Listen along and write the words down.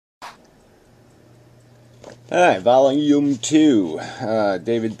Alright, Volume 2,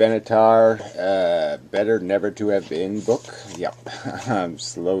 David Benatar, Better Never to Have Been book. Yep, I'm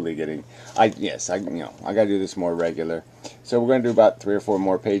slowly getting, I gotta do this more regular. So we're gonna do about 3 or 4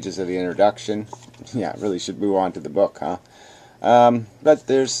 more pages of the introduction. Yeah, really should move on to the book, huh? But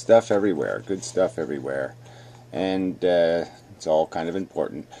there's stuff everywhere, good stuff everywhere. And, it's all kind of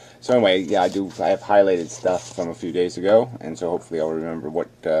important. So anyway, yeah, I have highlighted stuff from a few days ago, and so hopefully I'll remember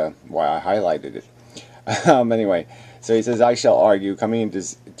why I highlighted it. Anyway, so he says, I shall argue coming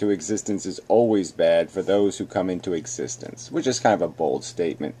into existence is always bad for those who come into existence, which is kind of a bold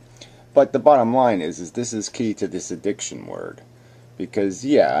statement. But the bottom line is this is key to this addiction word. Because,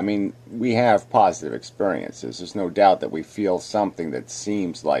 yeah, I mean, we have positive experiences. There's no doubt that we feel something that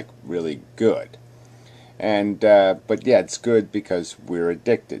seems like really good. And, but yeah, it's good because we're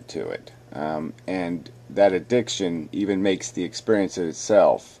addicted to it. And that addiction even makes the experience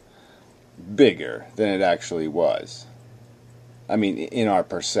itself bigger than it actually was. I mean, in our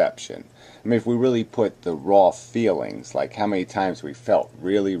perception. I mean, if we really put the raw feelings, like how many times we felt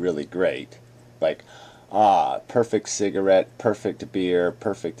really, really great, like, perfect cigarette, perfect beer,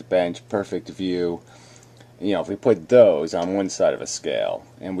 perfect bench, perfect view, you know, if we put those on one side of a scale,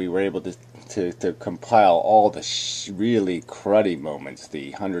 and we were able to compile all the really cruddy moments,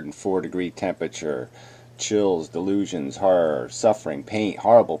 the 104-degree temperature, chills, delusions, horror, suffering, pain,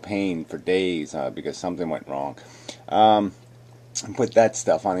 horrible pain for days because something went wrong. Put that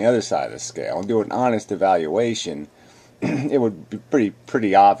stuff on the other side of the scale and do an honest evaluation. It would be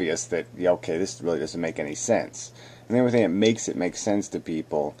pretty obvious that, yeah, okay, this really doesn't make any sense. And the only thing that makes it make sense to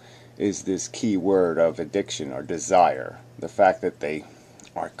people is this key word of addiction or desire. The fact that they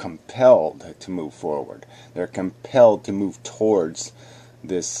are compelled to move forward. They're compelled to move towards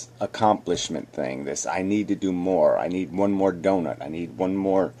this accomplishment thing, this I need to do more, I need one more donut, I need one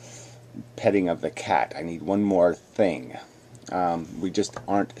more petting of the cat, I need one more thing. We just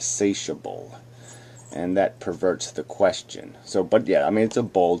aren't satiable, and that perverts the question. So, but yeah, I mean, it's a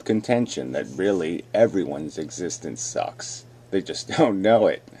bold contention that really everyone's existence sucks. They just don't know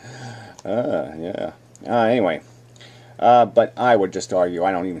it. Yeah. Anyway. But I would just argue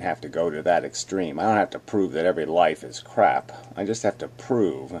I don't even have to go to that extreme. I don't have to prove that every life is crap. I just have to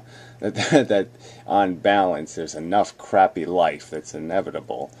prove that on balance there's enough crappy life that's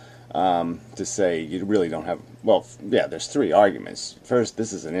inevitable to say you really don't have... Well, yeah, there's 3 arguments. First,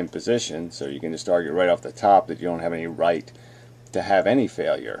 this is an imposition, so you can just argue right off the top that you don't have any right to have any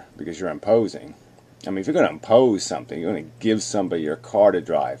failure because you're imposing. I mean, if you're going to impose something, you're going to give somebody your car to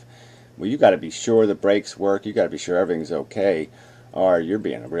drive. Well, you got to be sure the brakes work. You got to be sure everything's okay, or you're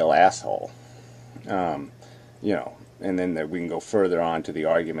being a real asshole. You know, and then we can go further on to the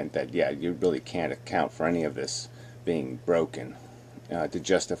argument that, yeah, you really can't account for any of this being broken to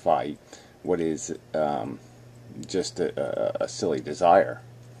justify what is just a silly desire.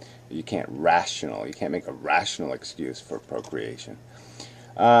 You can't make a rational excuse for procreation.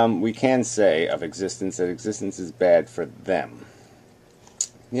 We can say of existence that existence is bad for them.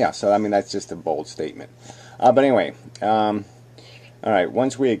 Yeah, so I mean, that's just a bold statement. But anyway, alright,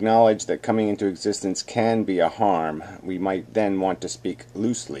 once we acknowledge that coming into existence can be a harm, we might then want to speak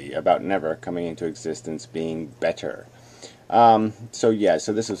loosely about never coming into existence being better. So yeah,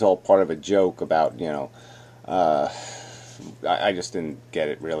 so this is all part of a joke about, you know, I just didn't get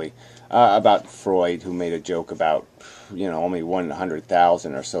it really, about Freud, who made a joke about, you know, only 1 in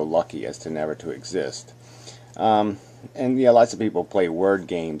 100,000 are so lucky as to never to exist. And yeah, lots of people play word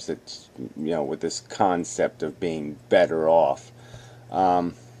games that, you know, with this concept of being better off.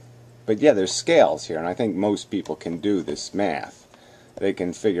 But yeah, there's scales here, and I think most people can do this math. They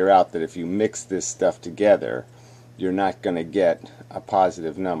can figure out that if you mix this stuff together, you're not going to get a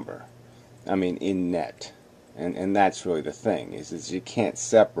positive number. I mean, in net. And that's really the thing, is you can't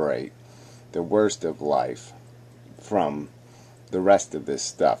separate the worst of life from the rest of this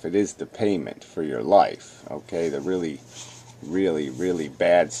stuff. It is the payment for your life, okay? The really, really, really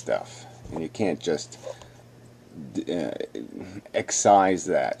bad stuff. And you can't just excise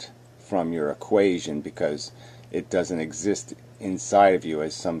that from your equation because it doesn't exist inside of you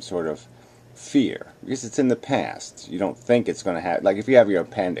as some sort of fear. Because it's in the past. You don't think it's going to happen. Like if you have your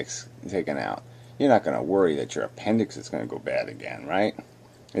appendix taken out, you're not going to worry that your appendix is going to go bad again, right?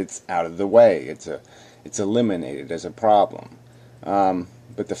 It's out of the way. It's eliminated as a problem.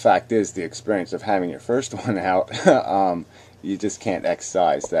 But the fact is, the experience of having your first one out, you just can't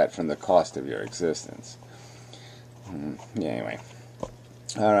excise that from the cost of your existence. Yeah, anyway.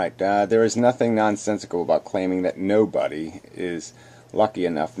 Alright, there is nothing nonsensical about claiming that nobody is lucky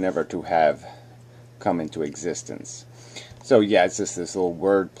enough never to have come into existence. So yeah, it's just this little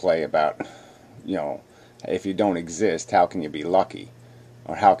word play about, you know, if you don't exist, how can you be lucky?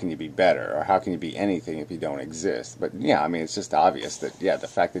 Or how can you be better? Or how can you be anything if you don't exist? But yeah, I mean, it's just obvious that, yeah, the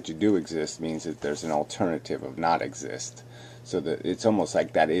fact that you do exist means that there's an alternative of not exist. So that it's almost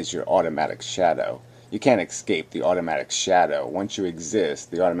like that is your automatic shadow. You can't escape the automatic shadow. Once you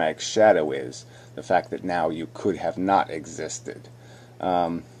exist, the automatic shadow is the fact that now you could have not existed.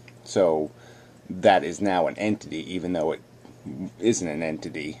 So that is now an entity, even though it isn't an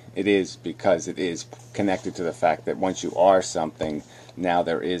entity. It is because it is connected to the fact that once you are something, now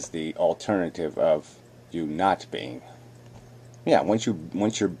there is the alternative of you not being. Yeah, once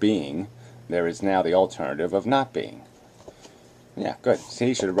you're being, there is now the alternative of not being. Yeah, good. See,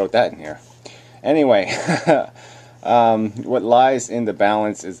 you should have wrote that in here. Anyway, what lies in the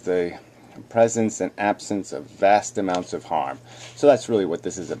balance is the presence and absence of vast amounts of harm. So that's really what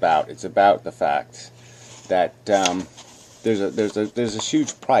this is about. It's about the fact that there's a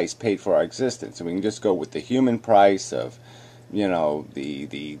huge price paid for our existence, and we can just go with the human price of, you know,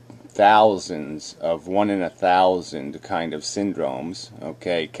 the thousands of 1 in 1,000 kind of syndromes.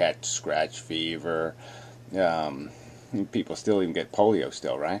 Okay, catch, scratch, fever. People still even get polio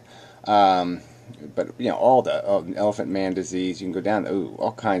still, right? But you know, all the elephant man disease. You can go down.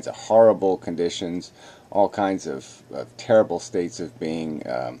 All kinds of horrible conditions, all kinds of terrible states of being.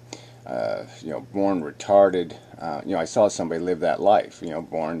 You know, born retarded. You know, I saw somebody live that life. You know,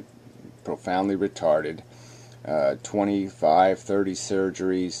 born profoundly retarded. 25, 30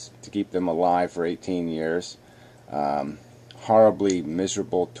 surgeries to keep them alive for 18 years. Horribly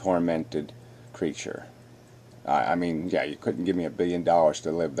miserable, tormented creature. I mean, yeah, you couldn't give me $1 billion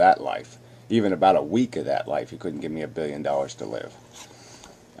to live that life. Even about a week of that life, you couldn't give me $1 billion to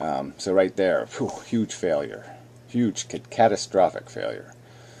live. So right there, huge failure. Huge, catastrophic failure.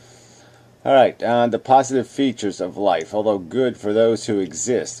 Alright, the positive features of life, although good for those who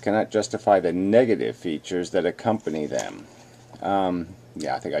exist, cannot justify the negative features that accompany them.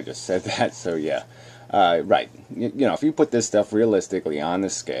 Yeah, I think I just said that, so yeah. Right, you know, if you put this stuff realistically on the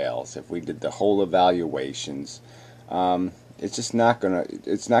scales, if we did the whole evaluations, it's just not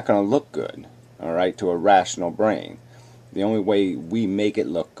gonna look good, alright, to a rational brain. The only way we make it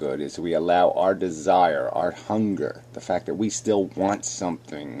look good is we allow our desire, our hunger, the fact that we still want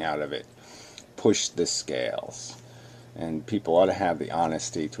something out of it, push the scales. And people ought to have the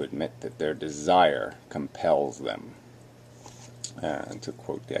honesty to admit that their desire compels them. To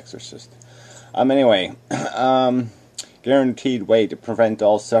quote The Exorcist. Anyway, guaranteed way to prevent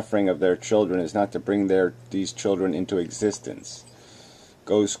all suffering of their children is not to bring these children into existence.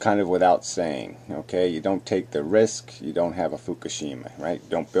 Goes kind of without saying. Okay, you don't take the risk, you don't have a Fukushima, right?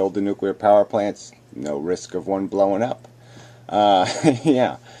 Don't build the nuclear power plants, no risk of one blowing up.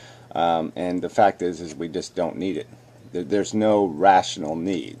 Yeah. And the fact is we just don't need it. There's no rational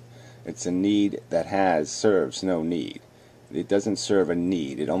need. It's a need that serves no need. It doesn't serve a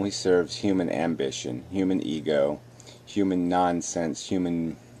need. It only serves human ambition, human ego, human nonsense,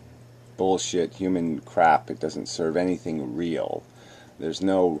 human bullshit, human crap. It doesn't serve anything real. There's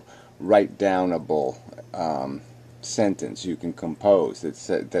no write-downable sentence you can compose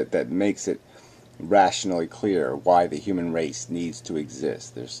that makes it rationally clear why the human race needs to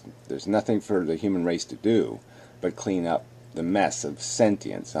exist. There's nothing for the human race to do but clean up the mess of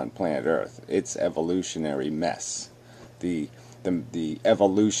sentience on planet Earth. Its evolutionary mess. The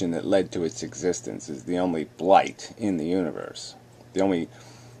evolution that led to its existence is the only blight in the universe. The only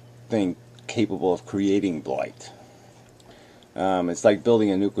thing capable of creating blight. It's like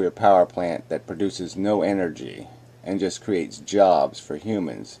building a nuclear power plant that produces no energy and just creates jobs for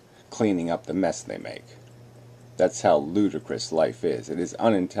humans, cleaning up the mess they make. That's how ludicrous life is. It is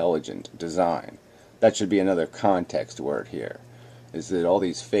unintelligent design. That should be another context word here. Is that all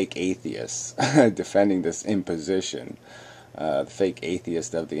these fake atheists defending this imposition, the fake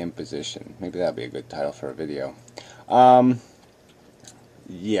atheist of the imposition. Maybe that'd be a good title for a video.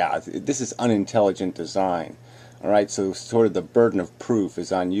 Yeah, this is unintelligent design. Alright, so sort of the burden of proof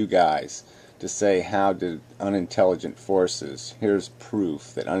is on you guys to say how did unintelligent forces, here's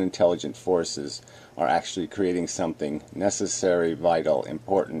proof that unintelligent forces are actually creating something necessary, vital,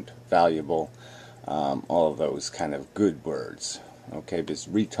 important, valuable, all of those kind of good words. Okay, because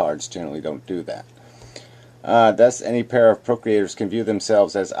retards generally don't do that. Thus, any pair of procreators can view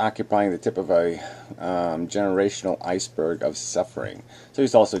themselves as occupying the tip of a generational iceberg of suffering. So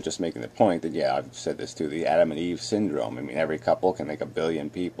he's also just making the point that, yeah, I've said this too, the Adam and Eve syndrome. I mean, every couple can make 1 billion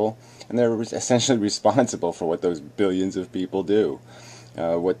people, and they're essentially responsible for what those billions of people do.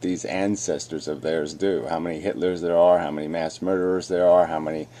 What these ancestors of theirs do. How many Hitlers there are, how many mass murderers there are, how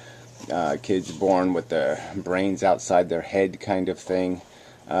many kids born with their brains outside their head kind of thing.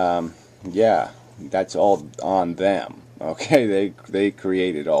 Yeah, that's all on them. Okay, they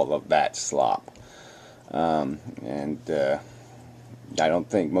created all of that slop, and I don't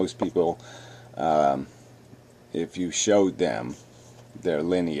think most people, if you showed them their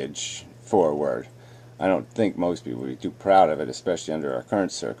lineage forward, I don't think most people would be too proud of it, especially under our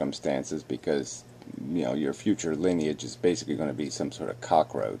current circumstances, because your future lineage is basically going to be some sort of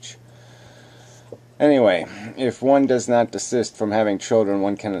cockroach. Anyway, if one does not desist from having children,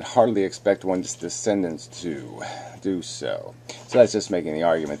 one can hardly expect one's descendants to do so. So that's just making the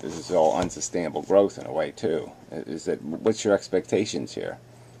argument this is all unsustainable growth in a way too. Is that what's your expectations here?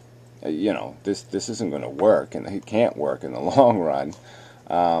 This isn't going to work, and it can't work in the long run.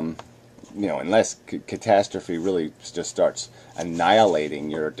 Unless catastrophe really just starts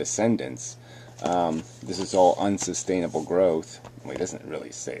annihilating your descendants. This is all unsustainable growth. Well, he doesn't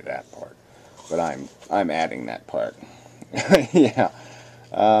really say that part, but I'm adding that part. Yeah.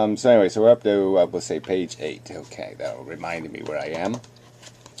 So anyway, so we're up to we'll say page 8. Okay, that'll remind me where I am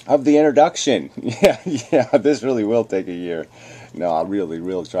of the introduction. Yeah. This really will take a year. No, I really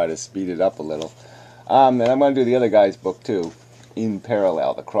will try to speed it up a little. And I'm going to do the other guy's book too, in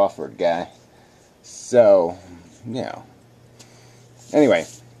parallel, the Crawford guy. So, yeah. Anyway,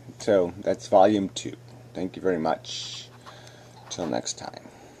 so that's volume 2. Thank you very much. Till next time.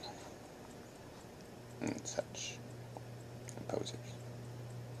 And such. Imposers.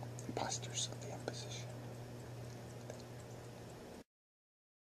 Imposters of the imposition.